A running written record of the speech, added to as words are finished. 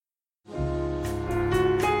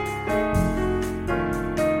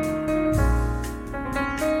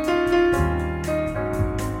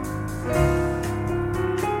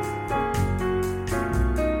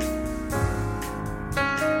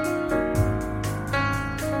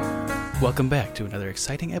Welcome back to another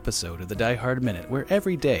exciting episode of the Die Hard Minute, where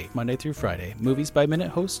every day, Monday through Friday, Movies by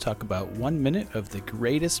Minute hosts talk about 1 minute of the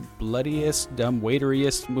greatest, bloodiest,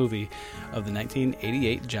 dumbwaiteriest movie of the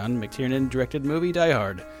 1988 John McTiernan-directed movie Die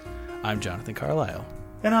Hard. I'm Jonathan Carlisle.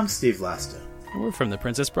 And I'm Steve Lasto. And we're from the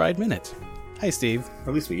Princess Bride Minute. Hi, Steve. Or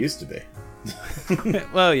at least we used to be.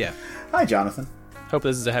 Well, yeah. Hi, Jonathan. Hope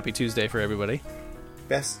this is a happy Tuesday for everybody.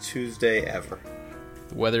 Best Tuesday ever.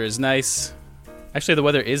 The weather is nice. Actually, the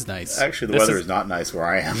weather is nice. Actually, the weather is not nice where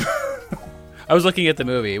I am. I was looking at the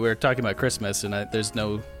movie. We were talking about Christmas, and I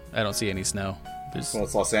don't see any snow. Well,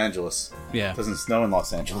 it's Los Angeles. Yeah. It doesn't snow in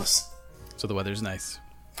Los Angeles. So the weather's nice.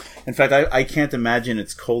 In fact, I can't imagine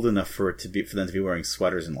it's cold enough for them to be wearing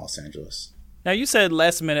sweaters in Los Angeles. Now, you said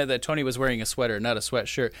last minute that Tony was wearing a sweater, not a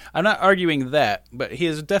sweatshirt. I'm not arguing that, but he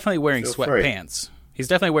is definitely wearing sweatpants. He's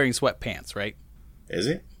definitely wearing sweatpants, right? Is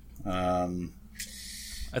he?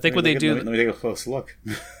 I think what they do... Let me take a close look.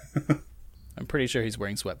 I'm pretty sure he's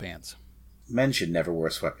wearing sweatpants. Men should never wear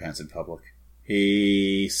sweatpants in public.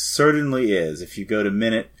 He certainly is. If you go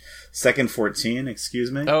to second 14,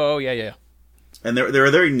 excuse me. Oh, yeah. And they're a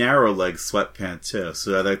very narrow leg sweatpant, too.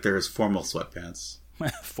 So I think there's formal sweatpants.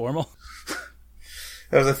 Formal?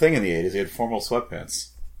 That was a thing in the 80s. You had formal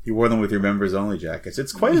sweatpants. You wore them with your members-only jackets.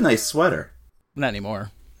 It's quite a nice sweater. Not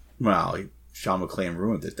anymore. Well, Sean McClane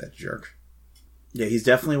ruined it, that jerk. Yeah, he's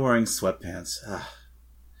definitely wearing sweatpants.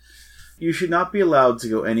 You should not be allowed to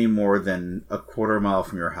go any more than a quarter mile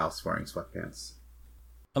from your house wearing sweatpants.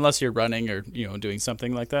 Unless you're running or, doing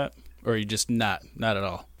something like that. Or you just not at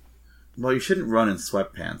all. Well, you shouldn't run in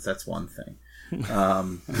sweatpants. That's one thing.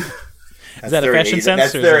 Is that a fashion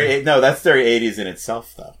sense? No, that's very 80s in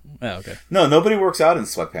itself, though. Oh, okay. No, nobody works out in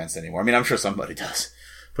sweatpants anymore. I mean, I'm sure somebody does,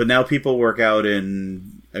 but now people work out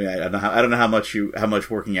in. I mean, I don't know how much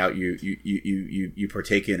working out you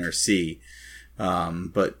partake in or see,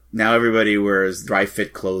 but now everybody wears dry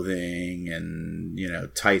fit clothing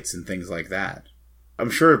and tights and things like that. I'm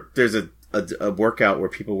sure there's a workout where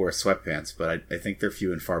people wear sweatpants, but I think they're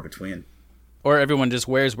few and far between. Or everyone just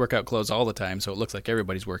wears workout clothes all the time, so it looks like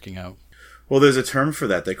everybody's working out. Well, there's a term for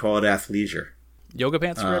that. They call it athleisure. Yoga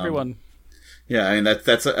pants for everyone. Yeah, I mean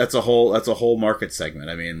that's a whole market segment.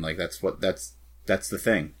 I mean, like that's the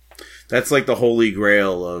thing. That's like the holy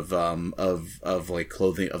grail of like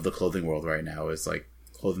clothing, of the clothing world right now, is like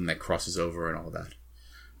clothing that crosses over and all that.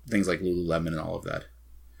 Things like Lululemon and all of that.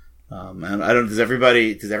 And I don't.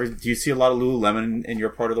 Do you see a lot of Lululemon in your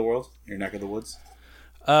part of the world, your neck of the woods?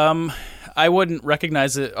 I wouldn't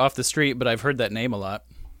recognize it off the street, but I've heard that name a lot.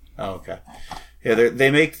 Oh, okay. Yeah,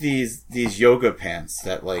 they make these yoga pants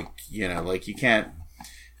that like you can't.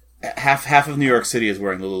 Half of New York City is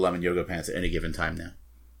wearing Lululemon yoga pants at any given time now.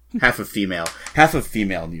 Half of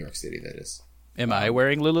female New York City, that is. Am I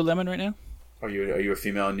wearing Lululemon right now? Are you a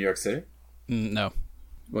female in New York City? No.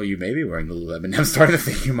 Well, you may be wearing Lululemon. I'm starting to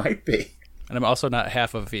think you might be. And I'm also not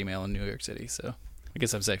half of a female in New York City, so I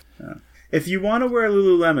guess I'm safe. If you want to wear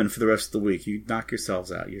Lululemon for the rest of the week, you knock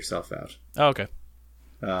yourself out. Oh, okay.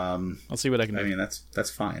 I'll see what I can do. I mean,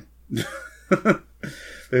 that's fine.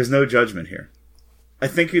 There's no judgment here. I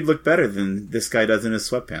think you'd look better than this guy does in his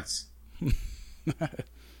sweatpants.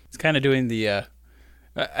 He's kind of doing the...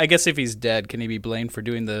 I guess if he's dead, can he be blamed for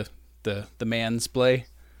doing the mansplay?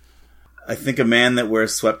 I think a man that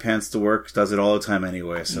wears sweatpants to work does it all the time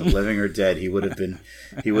anyway. So living or dead, he would have been.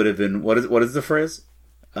 What is the phrase?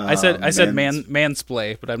 I said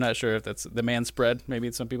mansplay, but I'm not sure if that's the manspread.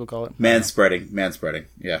 Maybe some people call it manspreading.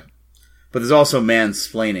 Yeah, but there's also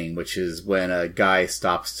mansplaining, which is when a guy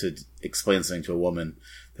stops to explain something to a woman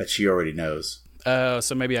that she already knows.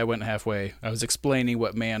 So maybe I went halfway. I was explaining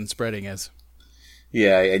what manspreading is.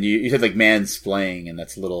 Yeah, and you said like mansplaining, and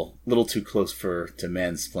that's a little too close to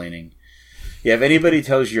mansplaining. Yeah, if anybody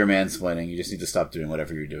tells you you're mansplaining, you just need to stop doing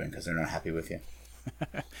whatever you're doing because they're not happy with you.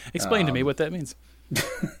 Explain to me what that means.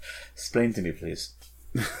 Explain to me, please.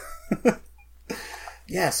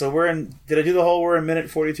 Yeah, so did I do the whole we're in minute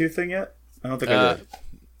 42 thing yet? I don't think I did.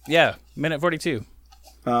 Yeah, minute 42.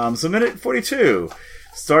 So minute 42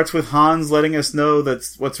 starts with Hans letting us know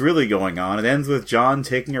that's what's really going on. It ends with John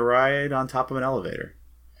taking a ride on top of an elevator.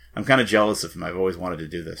 I'm kind of jealous of him. I've always wanted to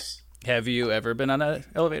do this. Have you ever been on an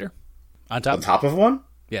elevator? On top of one?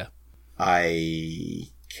 Yeah. I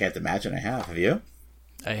can't imagine I have. Have you?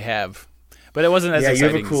 I have. But it wasn't as exciting. Yeah,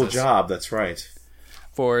 you have a cool job. That's right.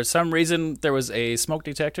 For some reason, there was a smoke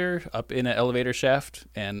detector up in an elevator shaft,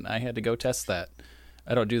 and I had to go test that.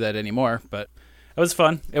 I don't do that anymore, but it was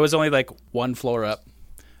fun. It was only like one floor up.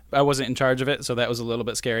 I wasn't in charge of it, so that was a little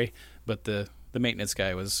bit scary. But the maintenance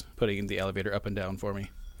guy was putting the elevator up and down for me.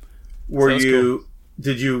 Were you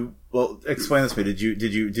Did you? Well, explain this to me.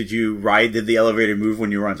 Did you ride? Did the elevator move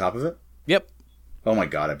when you were on top of it? Yep. Oh my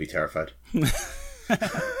god, I'd be terrified.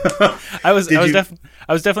 I was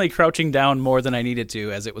definitely crouching down more than I needed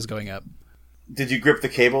to as it was going up. Did you grip the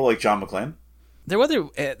cable like John McClane?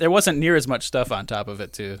 There wasn't near as much stuff on top of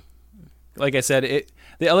it too. Like I said,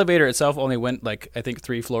 the elevator itself only went like I think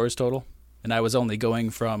 3 floors total, and I was only going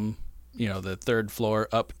from the 3rd floor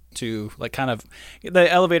up to like kind of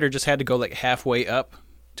the elevator just had to go like halfway up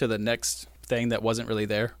to the next thing that wasn't really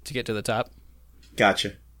there to get to the top.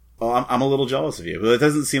 Gotcha. Well, I'm a little jealous of you, but it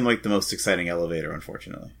doesn't seem like the most exciting elevator,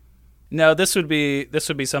 unfortunately. No, this would be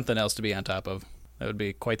something else to be on top of. That would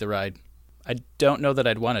be quite the ride. I don't know that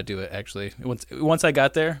I'd want to do it actually. Once I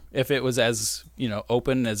got there, if it was as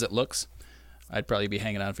open as it looks, I'd probably be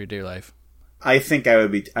hanging on for dear life. I think I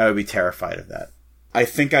would be terrified of that. I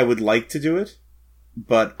think I would like to do it,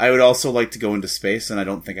 but I would also like to go into space, and I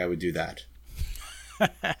don't think I would do that.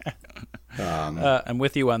 I'm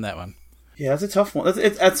with you on that one. Yeah, that's a tough one.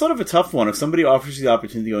 That's sort of a tough one. If somebody offers you the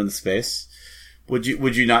opportunity to go into space, would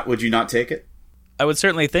you not take it? I would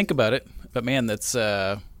certainly think about it, but man, that's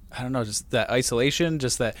I don't know, just that isolation,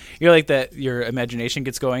 just that like that your imagination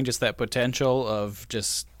gets going, just that potential of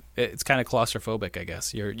just it's kind of claustrophobic, I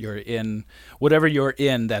guess. You're in whatever you're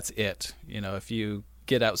in, that's it. If you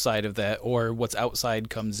get outside of that, or what's outside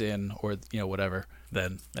comes in, or whatever,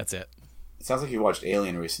 then that's it. It sounds like you watched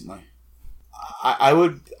Alien recently. I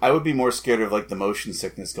would be more scared of like the motion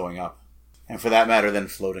sickness going up, and for that matter, than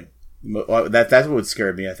floating. That's what would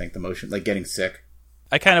scare me. I think the motion, like getting sick.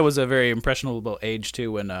 I kind of was a very impressionable age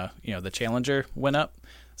too when the Challenger went up.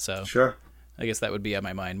 So sure, I guess that would be on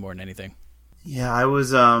my mind more than anything. Yeah, I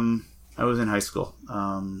was in high school.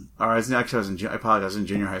 I was in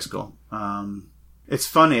junior high school. It's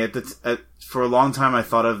funny for a long time I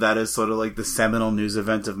thought of that as sort of like the seminal news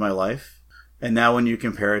event of my life. And now when you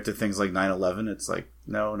compare it to things like 9/11, it's like,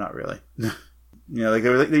 no, not really. Like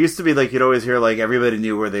there used to be like, you'd always hear like everybody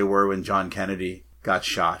knew where they were when John Kennedy got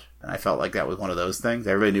shot. And I felt like that was one of those things.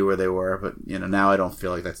 Everybody knew where they were, but now I don't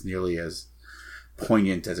feel like that's nearly as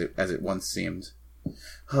poignant as it once seemed.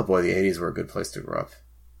 Oh boy, the 80s were a good place to grow up.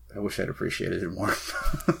 I wish I'd appreciated it more.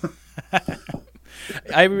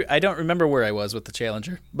 I don't remember where I was with the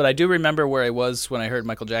Challenger, but I do remember where I was when I heard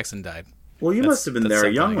Michael Jackson died. Well, you must have been there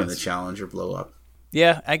young when the Challenger blew up.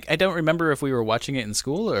 Yeah, I don't remember if we were watching it in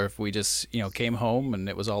school or if we just came home and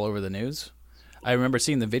it was all over the news. I remember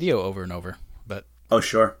seeing the video over and over, but oh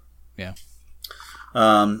sure, yeah.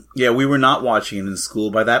 We were not watching it in school.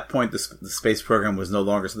 By that point, the space program was no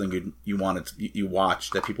longer something you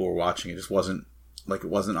watched, that people were watching. It just wasn't like it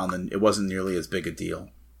wasn't nearly as big a deal.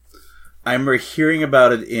 I remember hearing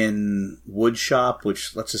about it in woodshop,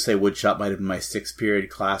 which let's just say woodshop might have been my 6th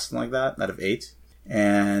period class, something like that, out of 8.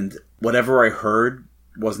 And whatever I heard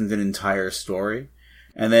wasn't an entire story.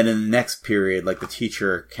 And then in the next period, like the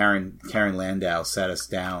teacher, Karen Landau, sat us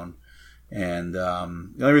down. And the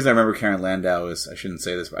only reason I remember Karen Landau is, I shouldn't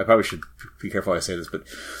say this, I probably should be careful how I say this, but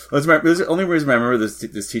the only reason I remember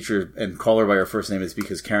this teacher and call her by her first name is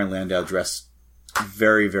because Karen Landau dressed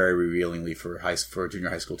very, very revealingly for a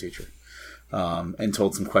junior high school teacher. And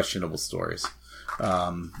told some questionable stories.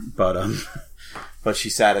 But she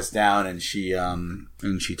sat us down and she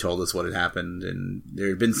told us what had happened, and there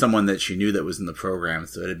had been someone that she knew that was in the program,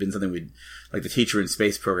 so it had been something like the teacher in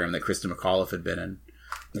space program that Krista McAuliffe had been in.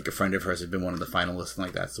 Like a friend of hers had been one of the finalists and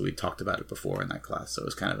like that, so we talked about it before in that class, so it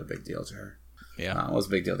was kind of a big deal to her. Yeah. It was a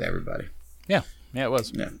big deal to everybody. Yeah, it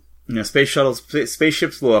was. Yeah.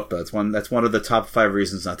 Spaceships blew up though. That's one of the top 5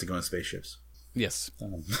 reasons not to go in spaceships. Yes.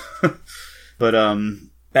 But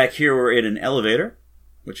back here we're in an elevator,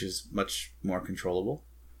 which is much more controllable.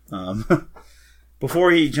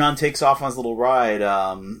 Before John takes off on his little ride,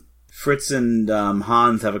 Fritz and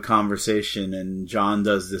Hans have a conversation, and John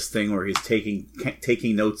does this thing where he's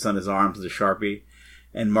taking notes on his arms with a Sharpie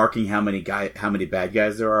and marking how many bad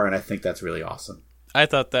guys there are, and I think that's really awesome. I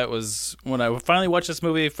thought that was, when I finally watched this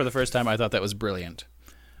movie for the first time, I thought that was brilliant.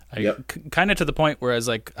 Kind of to the point where I was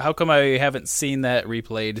like, how come I haven't seen that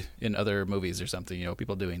replayed in other movies or something?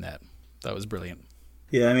 People doing that. That was brilliant.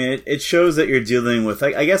 Yeah, I mean, it shows that you're dealing with,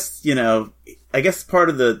 I guess part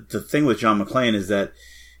of the thing with John McClane is that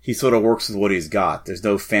he sort of works with what he's got. There's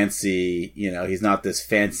no fancy, he's not this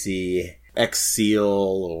fancy ex-SEAL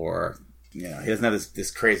or, he doesn't have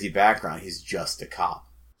this crazy background. He's just a cop.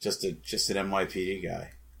 Just an NYPD guy.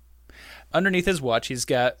 Underneath his watch, he's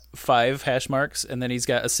got 5 hash marks, and then he's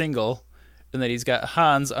got a single, and then he's got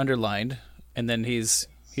Hans underlined, and then he's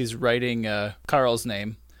writing Carl's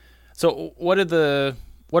name. So what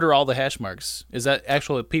are all the hash marks? Is that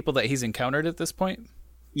actual people that he's encountered at this point?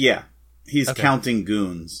 Yeah. He's counting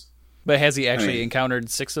goons. But has he actually encountered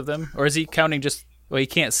 6 of them? Or is he counting just... Well, he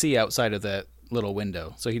can't see outside of that little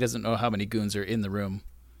window, so he doesn't know how many goons are in the room.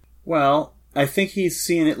 Well, I think he's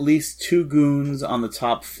seen at least 2 goons on the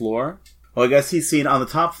top floor. Well, I guess he's seen... On the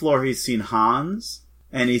top floor, he's seen Hans,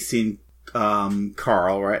 and he's seen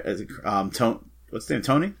Carl, right? What's his name?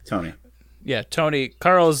 Tony? Tony. Yeah, Tony.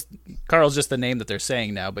 Carl's just the name that they're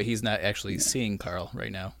saying now, but he's not actually seeing Carl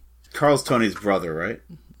right now. Carl's Tony's brother, right?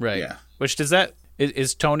 Right. Yeah. Which does that...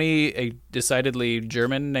 Is Tony a decidedly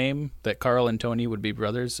German name that Carl and Tony would be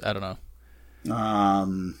brothers? I don't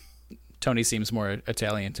know. Tony seems more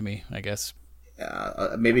Italian to me, I guess.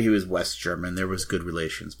 Maybe he was West German. There was good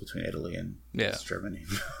relations between Italy and West Germany.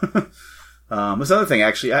 This other thing,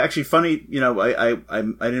 actually funny. You know, I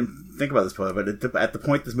didn't think about this before, but at the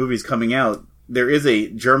point this movie is coming out,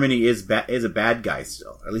 Germany is a bad guy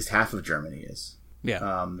still. Or at least half of Germany is.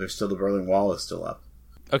 Yeah. There's still the Berlin Wall is still up.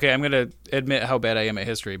 Okay, I'm going to admit how bad I am at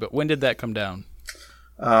history, but when did that come down?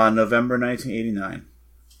 November 1989.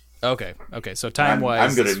 Okay. So time-wise...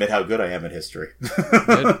 I'm going to admit how good I am at history.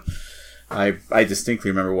 Good. I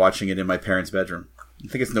distinctly remember watching it in my parents' bedroom. I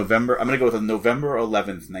think it's November... I'm going to go with November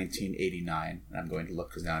 11th, 1989, and I'm going to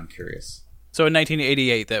look because now I'm curious. So in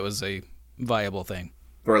 1988, that was a viable thing.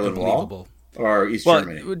 Berlin Wall? Or East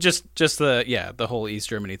Germany? Just the whole East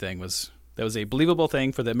Germany thing was... That was a believable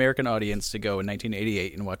thing for the American audience to go in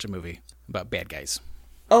 1988 and watch a movie about bad guys.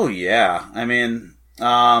 Oh yeah, I mean,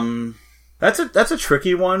 that's a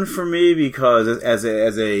tricky one for me because as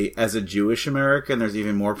a Jewish American, there's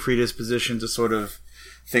even more predisposition to sort of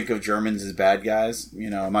think of Germans as bad guys. You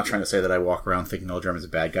know, I'm not trying to say that I walk around thinking all Germans are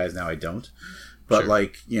bad guys. Now I don't, but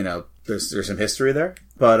there's some history there.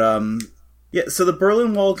 But yeah. So the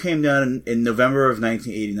Berlin Wall came down in November of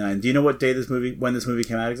 1989. Do you know when this movie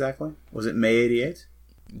came out exactly? Was it May 88?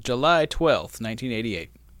 July 12th,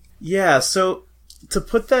 1988. Yeah. So to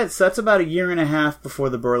put that, so that's about a year and a half before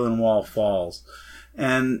the Berlin Wall falls,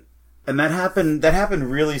 and that happened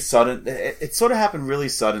really sudden. It sort of happened really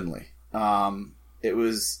suddenly. It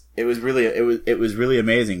was really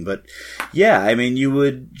amazing. But yeah, I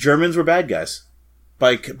mean, Germans were bad guys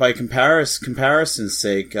by comparison's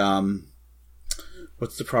sake.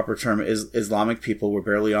 What's the proper term? Islamic people were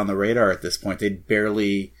barely on the radar at this point.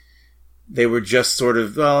 They were just sort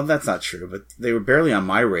of, well, that's not true, but they were barely on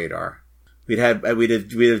my radar. We'd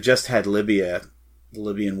have just had Libya. The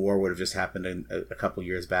Libyan War would have just happened a couple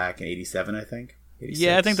years back in 87, I think. 86.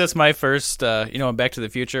 Yeah, I think that's my first, Back to the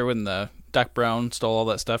Future when Doc Brown stole all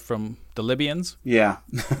that stuff from the Libyans. Yeah.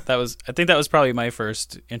 I think that was probably my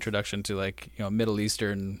first introduction to Middle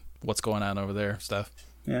Eastern, what's going on over there stuff.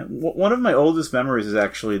 Yeah, one of my oldest memories is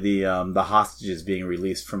actually the hostages being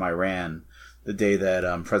released from Iran the day that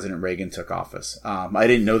President Reagan took office. I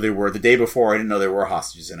didn't know the day before. I didn't know there were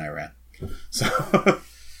hostages in Iran. So,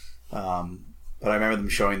 but I remember them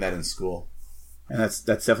showing that in school, and that's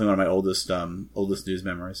definitely one of my oldest news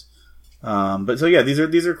memories. But so yeah, these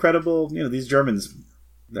are credible. These Germans,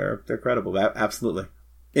 they're credible, absolutely.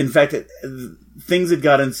 In fact, things had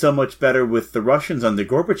gotten so much better with the Russians under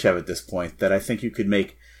Gorbachev at this point that I think you could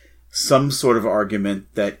make some sort of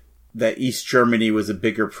argument that East Germany was a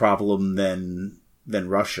bigger problem than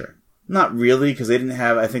Russia. Not really, because they didn't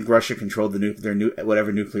have. I think Russia controlled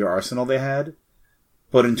whatever nuclear arsenal they had.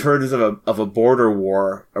 But in terms of a border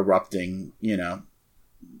war erupting,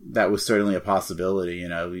 that was certainly a possibility.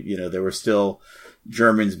 There were still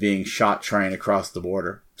Germans being shot trying to cross the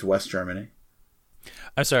border to West Germany.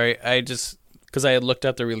 I'm sorry, because I had looked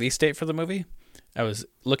up the release date for the movie, I was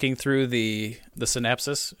looking through the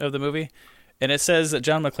synopsis of the movie, and it says that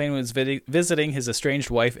John McClane was visiting his estranged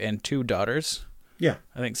wife and 2 daughters. Yeah.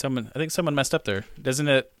 I think someone messed up there. Doesn't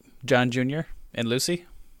it John Jr. and Lucy?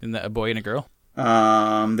 Isn't that a boy and a girl?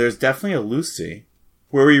 There's definitely a Lucy.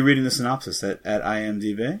 Where were you reading the synopsis? At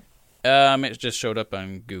IMDb? It just showed up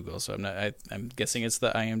on Google, so I'm guessing it's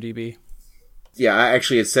the IMDb. Yeah,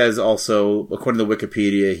 actually, it says also, according to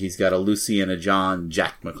Wikipedia, he's got a Lucy and a John,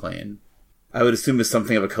 Jack McClane. I would assume it's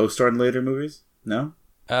something of a co-star in later movies. No?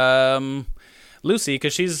 Lucy,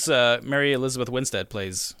 because she's Mary Elizabeth Winstead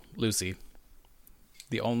plays Lucy.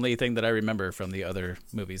 The only thing that I remember from the other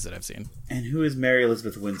movies that I've seen. And who is Mary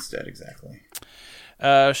Elizabeth Winstead exactly?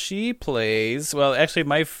 She plays... Well, actually,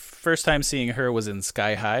 my first time seeing her was in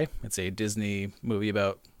Sky High. It's a Disney movie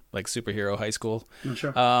about superhero high school. Oh,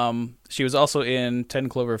 sure. She was also in 10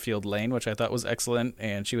 Cloverfield Lane, which I thought was excellent,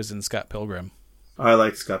 and she was in Scott Pilgrim. Oh, I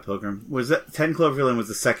liked Scott Pilgrim. Was that 10 Cloverfield Lane was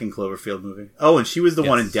the second Cloverfield movie? Oh, and she was the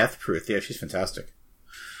one in Death Proof. Yeah, she's fantastic.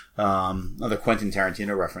 Another Quentin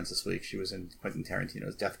Tarantino reference this week. She was in Quentin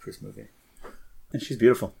Tarantino's Death Proof movie. And she's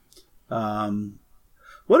beautiful.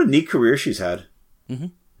 What a neat career she's had. Mm-hmm.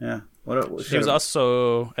 Yeah. She was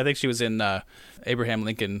also, I think she was in Abraham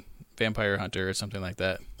Lincoln Vampire Hunter or something like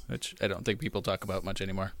that, which I don't think people talk about much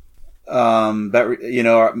anymore.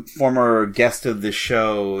 Our former guest of the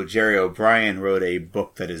show, Jerry O'Brien, wrote a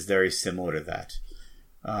book that is very similar to that.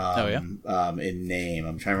 In name,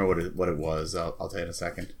 I'm trying to remember what it was. I'll tell you in a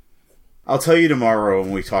second. I'll tell you tomorrow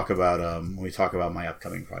when we talk about my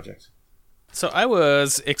upcoming project. So I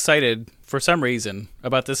was excited for some reason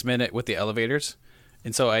about this minute with the elevators,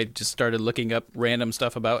 and so I just started looking up random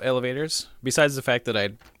stuff about elevators. Besides the fact that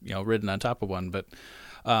I'd ridden on top of one, but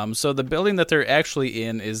so the building that they're actually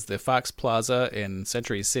in is the Fox Plaza in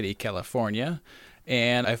Century City, California.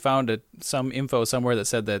 And I found some info somewhere that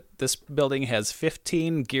said that this building has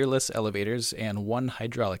 15 gearless elevators and 1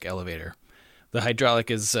 hydraulic elevator. The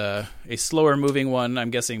hydraulic is a slower moving one,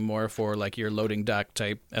 I'm guessing more for like your loading dock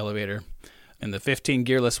type elevator. And the 15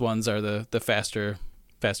 gearless ones are the faster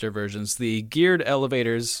versions. The geared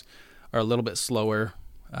elevators are a little bit slower,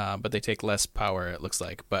 but they take less power, it looks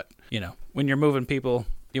like. But, when you're moving people,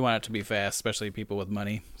 you want it to be fast, especially people with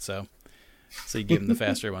money. So you give them the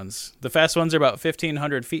faster ones. The fast ones are about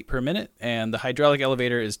 1,500 feet per minute, and the hydraulic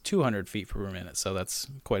elevator is 200 feet per minute, so that's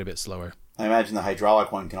quite a bit slower. I imagine the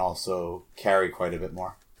hydraulic one can also carry quite a bit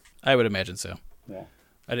more. I would imagine so. Yeah.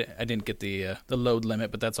 I didn't get the load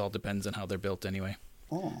limit, but that's all depends on how they're built anyway.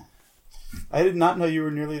 Oh. I did not know you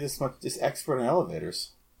were nearly this expert in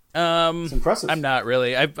elevators. It's impressive. I'm not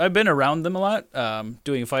really. I've been around them a lot,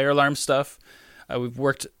 doing fire alarm stuff. We've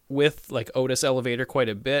worked with like Otis Elevator quite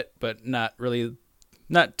a bit, but not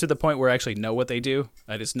to the point where I actually know what they do.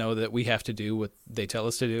 I just know that we have to do what they tell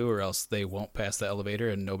us to do, or else they won't pass the elevator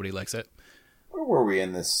and nobody likes it. Where were we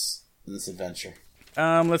in this adventure?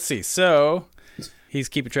 Let's see. So he's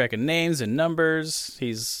keeping track of names and numbers.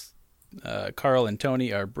 He's Carl and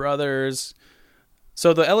Tony are brothers.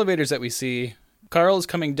 So the elevators that we see, Carl is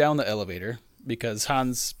coming down the elevator because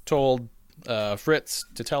Hans told Fritz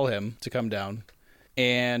to tell him to come down.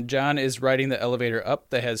 And John is riding the elevator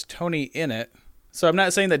up that has Tony in it. So I'm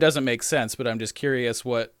not saying that doesn't make sense, but I'm just curious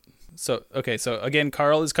what... So again,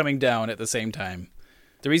 Carl is coming down at the same time.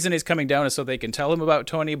 The reason he's coming down is so they can tell him about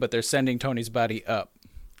Tony, but they're sending Tony's body up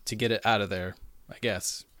to get it out of there, I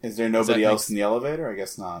guess. Is there nobody else in the elevator? I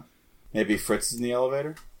guess not. Maybe Fritz is in the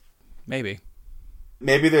elevator? Maybe.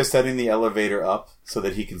 Maybe they're setting the elevator up so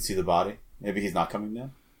that he can see the body. Maybe he's not coming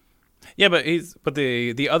down. Yeah, but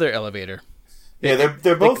the other elevator. Yeah,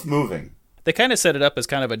 they're both moving. They kind of set it up as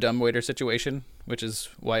kind of a dumbwaiter situation, which is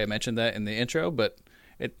why I mentioned that in the intro, but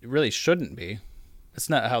it really shouldn't be. It's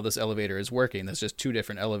not how this elevator is working. There's just 2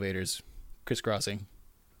 different elevators crisscrossing.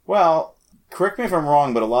 Well, correct me if I'm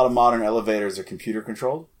wrong, but a lot of modern elevators are computer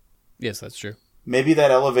controlled. Yes, that's true. Maybe that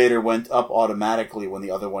elevator went up automatically when the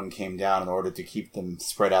other one came down in order to keep them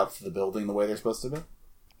spread out through the building the way they're supposed to be.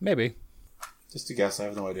 Maybe. Just a guess. I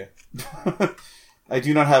have no idea. I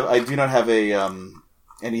do not have a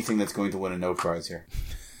anything that's going to win a no prize here.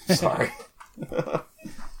 Sorry.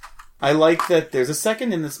 I like that there's a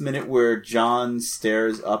second in this minute where John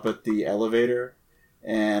stares up at the elevator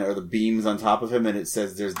or the beams on top of him, and it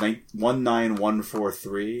says there's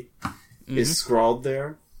 19143 is scrawled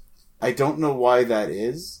there. I don't know why that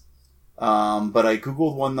is, but I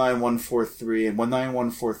googled 19143, and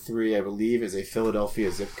 19143 I believe is a Philadelphia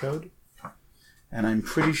zip code. And I'm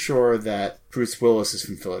pretty sure that Bruce Willis is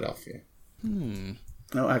from Philadelphia.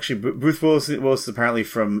 No, actually, Bruce Willis is apparently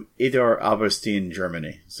from Idar Oberstein,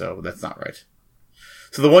 Germany. So that's not right.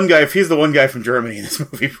 So the one guy, if he's the one guy from Germany in this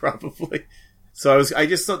movie, probably. So I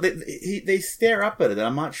just thought they stare up at it. And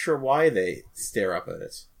I'm not sure why they stare up at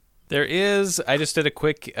it. There is, I just did a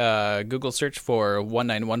quick Google search for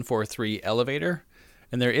 19143 elevator,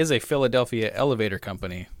 and there is a Philadelphia elevator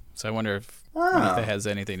company. So I wonder if that has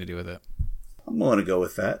anything to do with it. I'm willing to go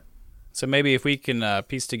with that. So maybe if we can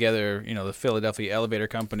piece together, the Philadelphia elevator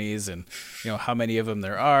companies and, how many of them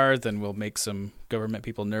there are, then we'll make some government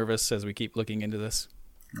people nervous as we keep looking into this.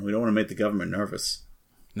 We don't want to make the government nervous.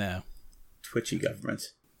 No. Twitchy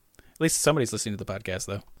government. At least somebody's listening to the podcast,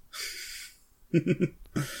 though.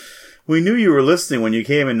 We knew you were listening when you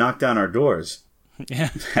came and knocked down our doors. Yeah.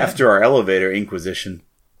 After our elevator inquisition.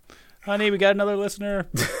 Honey, we got another listener.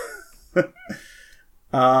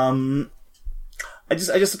 I just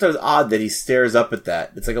thought it was odd that he stares up at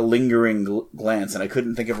that. It's like a lingering glance, and I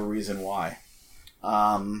couldn't think of a reason why.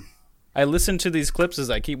 I listen to these clips as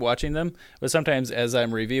I keep watching them, but sometimes as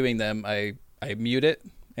I'm reviewing them, I mute it,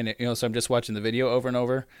 and so I'm just watching the video over and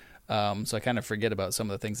over. So I kind of forget about some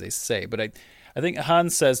of the things they say. But I think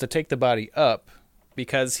Hans says to take the body up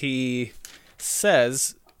because he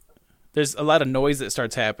says there's a lot of noise that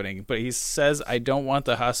starts happening, but he says, I don't want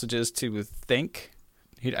the hostages to think.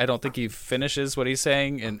 I don't think he finishes what he's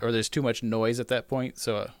saying, or there's too much noise at that point,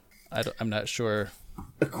 so I'm not sure.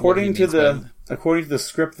 According to the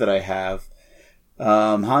script that I have,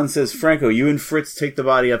 Han says, Franco, you and Fritz take the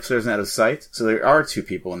body upstairs and out of sight. So there are 2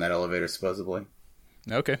 people in that elevator, supposedly.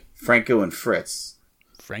 Okay. Franco and Fritz.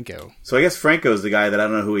 Franco. So I guess Franco's the guy that I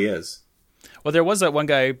don't know who he is. Well, there was that one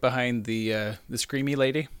guy behind the screamy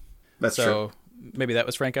lady. That's true. So maybe that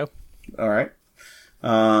was Franco. All right.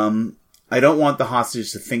 I don't want the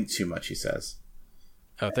hostages to think too much, he says.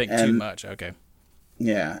 Oh, too much. Okay.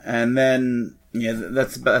 Yeah, and then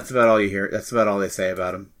that's about all you hear. That's about all they say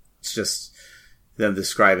about him. It's just them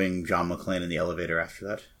describing John McClane in the elevator after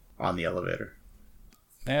that, on the elevator.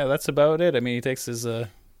 Yeah, that's about it. I mean, he takes he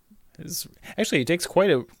takes quite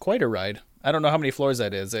a ride. I don't know how many floors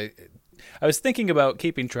that is. I was thinking about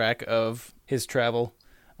keeping track of his travel,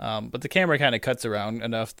 but the camera kind of cuts around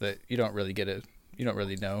enough that you don't really get it. You don't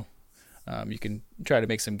really know. You can try to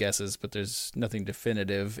make some guesses, but there's nothing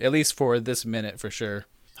definitive, at least for this minute for sure,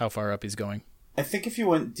 how far up he's going. I think if you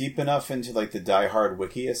went deep enough into like the Die Hard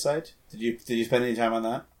wiki site, did you spend any time on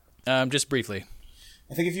that? Just briefly.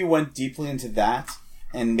 I think if you went deeply into that,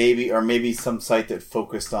 and maybe some site that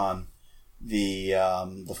focused on the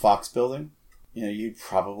Fox building, you'd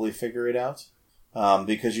probably figure it out,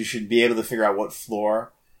 because you should be able to figure out what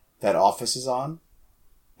floor that office is on,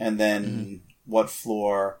 and then what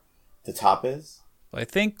floor the top is. Well, I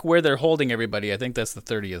think where they're holding everybody, I think that's the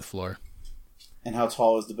 30th floor. And how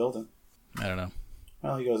tall is the building? I don't know.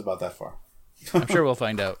 Well, he goes about that far. I'm sure we'll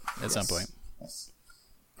find out at some point. Yes.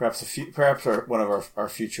 Perhaps one of our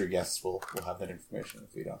future guests will have that information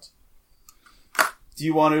if we don't. Do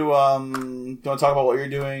you want to talk about what you're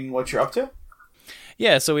doing, what you're up to?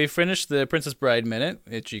 Yeah, so we finished the Princess Bride Minute,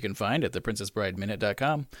 which you can find at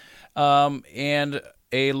theprincessbrideminute.com. And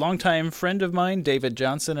a longtime friend of mine, David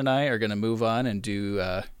Johnson, and I are going to move on and do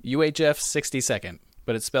UHF 62nd,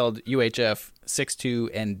 but it's spelled UHF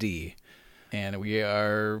 62ND. And we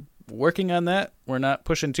are working on that. We're not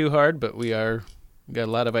pushing too hard, but we got a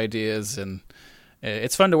lot of ideas, and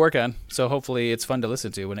it's fun to work on. So hopefully it's fun to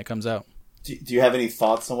listen to when it comes out. Do you have any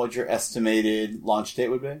thoughts on what your estimated launch date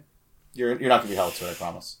would be? You're not going to be held to it, I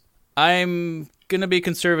promise. I'm going to be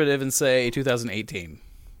conservative and say 2018.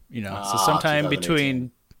 So sometime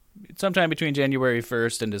between January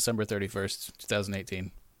 1st and December 31st,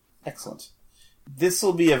 2018. Excellent. This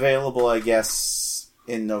will be available, I guess,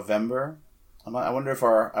 in November. I wonder if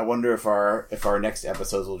our next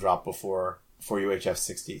episodes will drop before UHF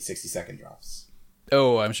 62nd drops.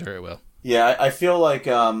 Oh, I'm sure it will. Yeah, I feel like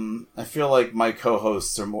my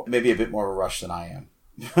co-hosts are maybe a bit more of a rush than I am.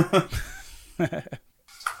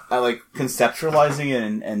 I like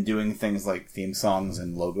conceptualizing and doing things like theme songs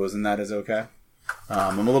and logos, and that is okay.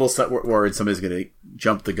 I'm a little worried somebody's going to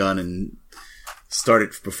jump the gun and start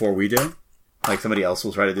it before we do. Like somebody else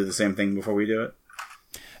will try to do the same thing before we do it.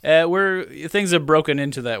 Things have broken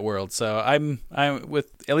into that world, so I'm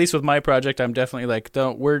at least with my project, I'm definitely like,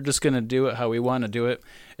 we're just going to do it how we want to do it.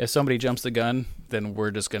 If somebody jumps the gun, then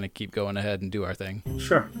we're just going to keep going ahead and do our thing.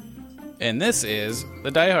 Sure. And this is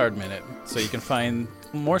the Die Hard Minute. So you can find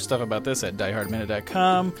more stuff about this at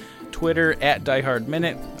diehardminute.com, Twitter at Die Hard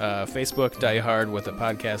Minute, Facebook Die Hard with a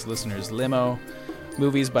podcast listeners limo,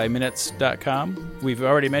 moviesbyminutes.com. We've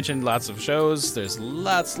already mentioned lots of shows. There's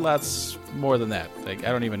lots more than that. Like,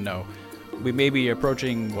 I don't even know. We may be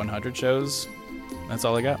approaching 100 shows. That's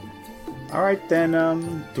all I got. All right, then.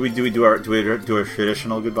 Do we do a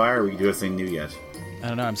traditional goodbye, or we do anything new yet? I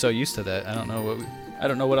don't know. I'm so used to that. I don't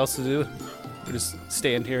know what else to do. We just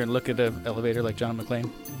stand here and look at an elevator like John McClane.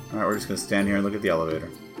 All right, we're just going to stand here and look at the elevator.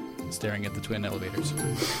 Staring at the twin elevators.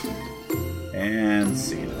 And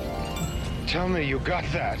see it. Tell me you got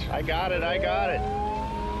that. I got it.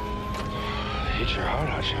 Hit your heart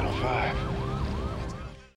on Channel 5.